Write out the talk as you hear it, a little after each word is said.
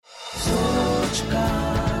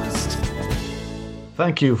Sochcast.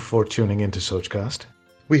 Thank you for tuning into Sochcast.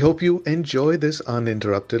 We hope you enjoy this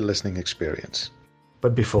uninterrupted listening experience.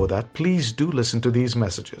 But before that, please do listen to these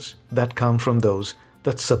messages that come from those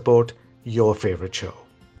that support your favorite show.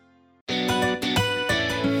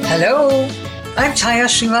 Hello, I'm Chaya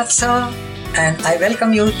Srivatsa and I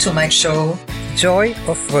welcome you to my show, Joy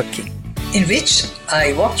of Working, in which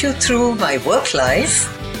I walk you through my work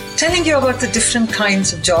life, telling you about the different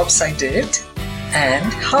kinds of jobs I did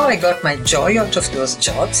and how I got my joy out of those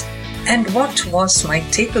jobs and what was my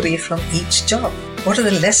takeaway from each job. What are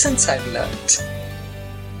the lessons I've learned?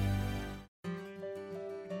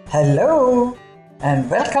 Hello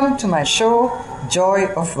and welcome to my show, Joy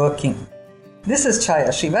of Working. This is Chaya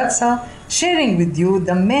Srivatsa sharing with you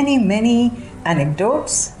the many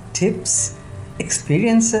anecdotes, tips,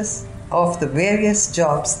 experiences of the various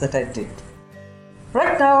jobs that I did.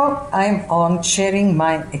 Right now, I'm on sharing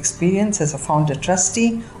my experience as a founder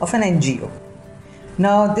trustee of an NGO.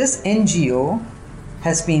 Now, this NGO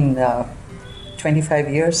has been 25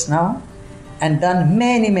 years now and done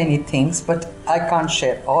many things, but I can't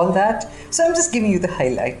share all that. So I'm just giving you the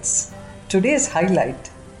highlights. Today's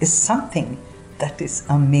highlight is something that is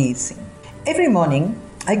amazing. Every morning,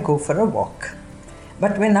 I go for a walk.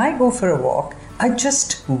 But when I go for a walk, I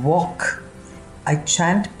just walk. I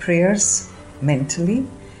chant prayers mentally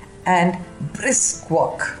and brisk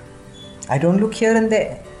walk. I don't look here and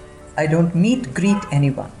there. I don't greet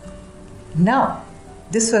anyone. Now,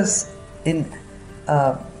 this was in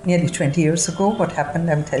nearly 20 years ago. What happened,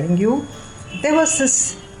 I'm telling you. There was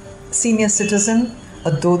this senior citizen,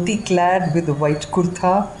 a dhoti clad with a white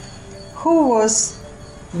kurta, who was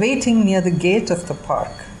waiting near the gate of the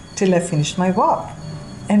park till I finished my walk.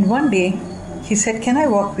 And one day, he said, "Can I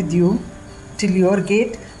walk with you till your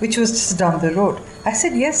gate?" which was just down the road. I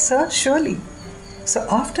said, "Yes, sir, surely." So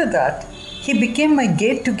after that, he became my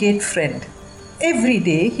gate-to-gate friend. Every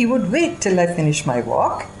day, he would wait till I finished my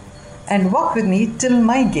walk and walk with me till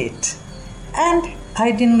my gate. And I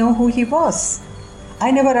didn't know who he was. I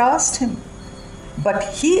never asked him. But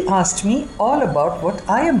he asked me all about what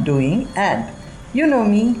I am doing, and you know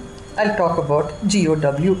me, I'll talk about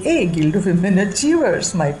GOWA, Guild of Women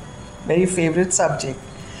Achievers, my very favorite subject.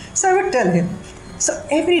 So I would tell him. So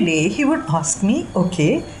every day he would ask me,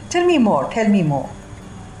 "Okay, tell me more.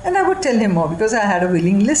 And I would tell him more because I had a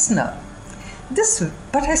willing listener.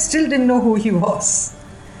 But I still didn't know who he was.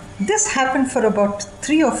 This happened for about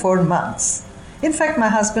 3 or 4 months. In fact, my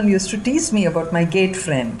husband used to tease me about my gate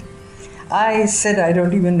friend. I said, I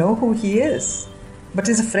don't even know who he is. But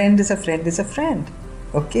a friend is a friend.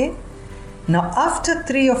 Okay? Now, after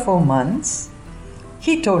 3 or 4 months,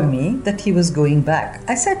 he told me that he was going back.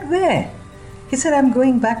 I said, "Where?" He said, "I'm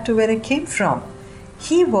going back to where I came from."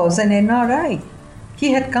 He was an NRI.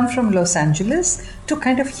 He had come from Los Angeles to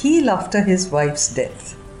kind of heal after his wife's death.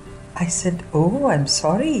 I said, "Oh, I'm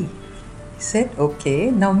sorry." He said, "Okay."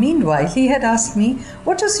 Now, meanwhile, he had asked me,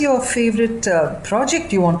 "What is your favorite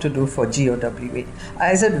project you want to do for GOWA?"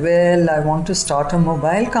 I said, "Well, I want to start a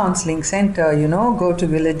mobile counseling center, go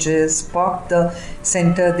to villages, park the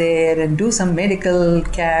center there and do some medical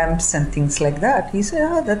camps and things like that." He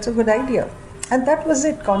said, "That's a good idea." And that was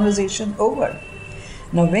it, conversation over.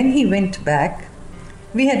 Now, when he went back,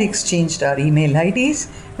 we had exchanged our email IDs.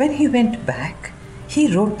 When he went back, he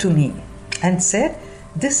wrote to me and said,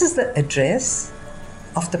 "This is the address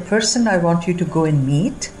of the person I want you to go and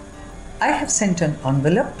meet. I have sent an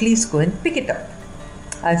envelope. Please go and pick it up."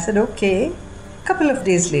 I said, "Okay." Couple of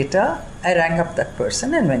days later, I rang up that person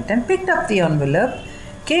and went and picked up the envelope,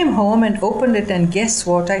 came home and opened it, and guess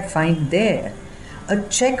what I find there? A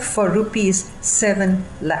check for rupees 7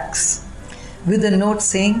 lakhs with a note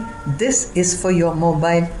saying, "This is for your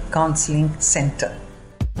mobile counseling center."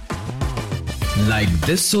 Like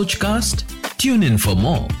this Sochcast? Tune in for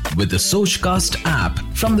more with the Sochcast app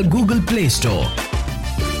from the Google Play Store.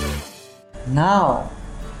 Now,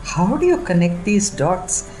 how do you connect these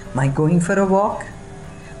dots? My going for a walk,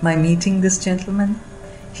 my meeting this gentleman,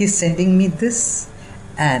 he's sending me this,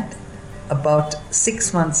 and about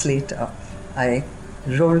 6 months later, I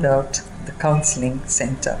rolled out the counseling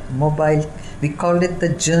center, mobile. We called it the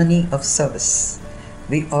Journey of Service.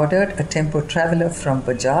 We ordered a tempo traveler from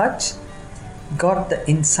Bajaj, got the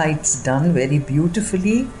insights done very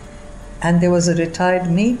beautifully, and there was a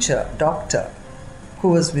retired major doctor who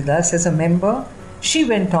was with us as a member. She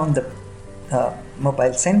went on the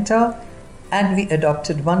mobile center, and we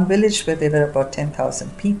adopted one village where there were about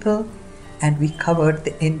 10,000 people, and we covered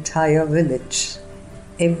the entire village.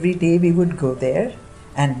 Every day we would go there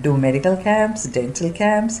and do medical camps, dental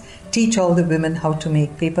camps, teach all the women how to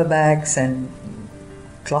make paper bags and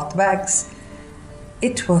cloth bags,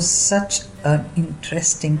 It was such an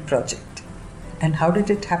interesting project. And how did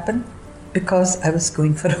it happen? Because I was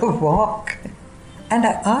going for a walk. And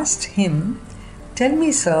I asked him, "Tell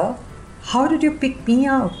me, sir, how did you pick me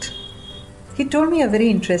out?" He told me a very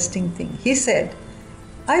interesting thing. He said,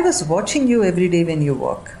 "I was watching you every day when you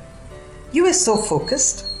walk. You were so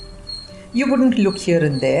focused. You wouldn't look here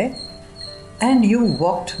and there. And you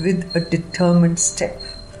walked with a determined step.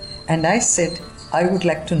 And I said, I would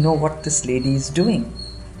like to know what this lady is doing.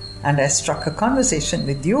 And I struck a conversation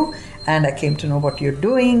with you and I came to know what you're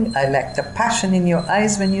doing. I like the passion in your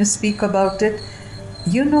eyes when you speak about it.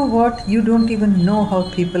 You know what? You don't even know how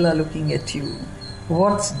people are looking at you,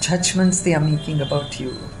 what judgments they are making about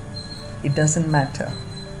you. It doesn't matter.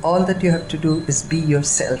 All that you have to do is be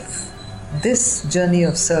yourself." This journey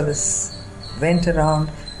of service went around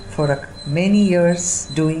for many years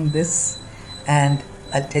doing this, and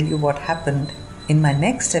I'll tell you what happened. In my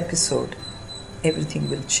next episode, everything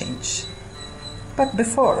will change. But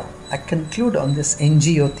before I conclude on this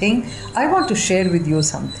NGO thing, I want to share with you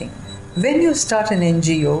something. When you start an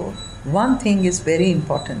NGO, one thing is very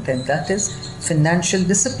important, and that is financial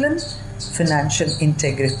discipline, financial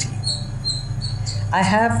integrity. I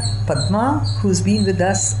have Padma, who's been with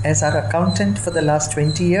us as our accountant for the last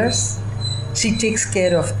 20 years. She takes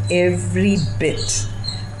care of every bit.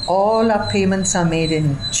 All our payments are made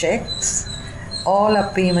in checks. All our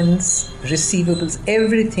payments, receivables,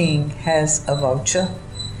 everything has a voucher.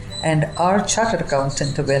 And our chartered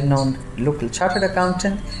accountant, a well-known local chartered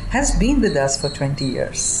accountant, has been with us for 20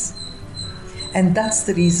 years. And that's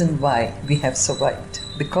the reason why we have survived,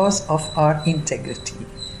 because of our integrity.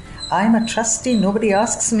 I'm a trustee. Nobody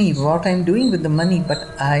asks me what I'm doing with the money, but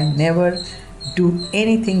I never do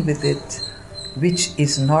anything with it which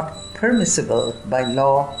is not permissible by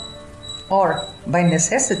law or by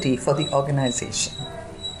necessity for the organization.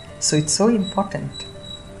 So it's so important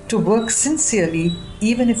to work sincerely,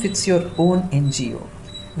 even if it's your own NGO.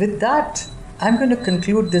 With that, I'm going to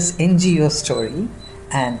conclude this NGO story,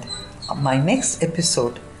 and my next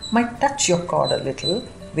episode might touch your chord a little.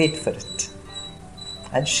 Wait for it.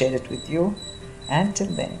 I'll share it with you. Until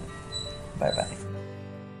then, bye-bye.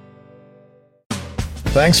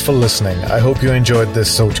 Thanks for listening. I hope you enjoyed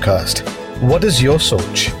this Sochcast. What is your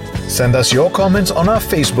Soch? Send us your comments on our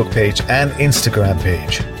Facebook page and Instagram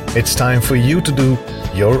page. It's time for you to do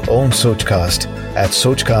your own Sochcast at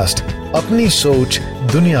Sochcast. Apni Soch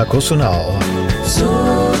Duniya ko sunao.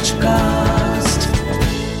 Sochcast.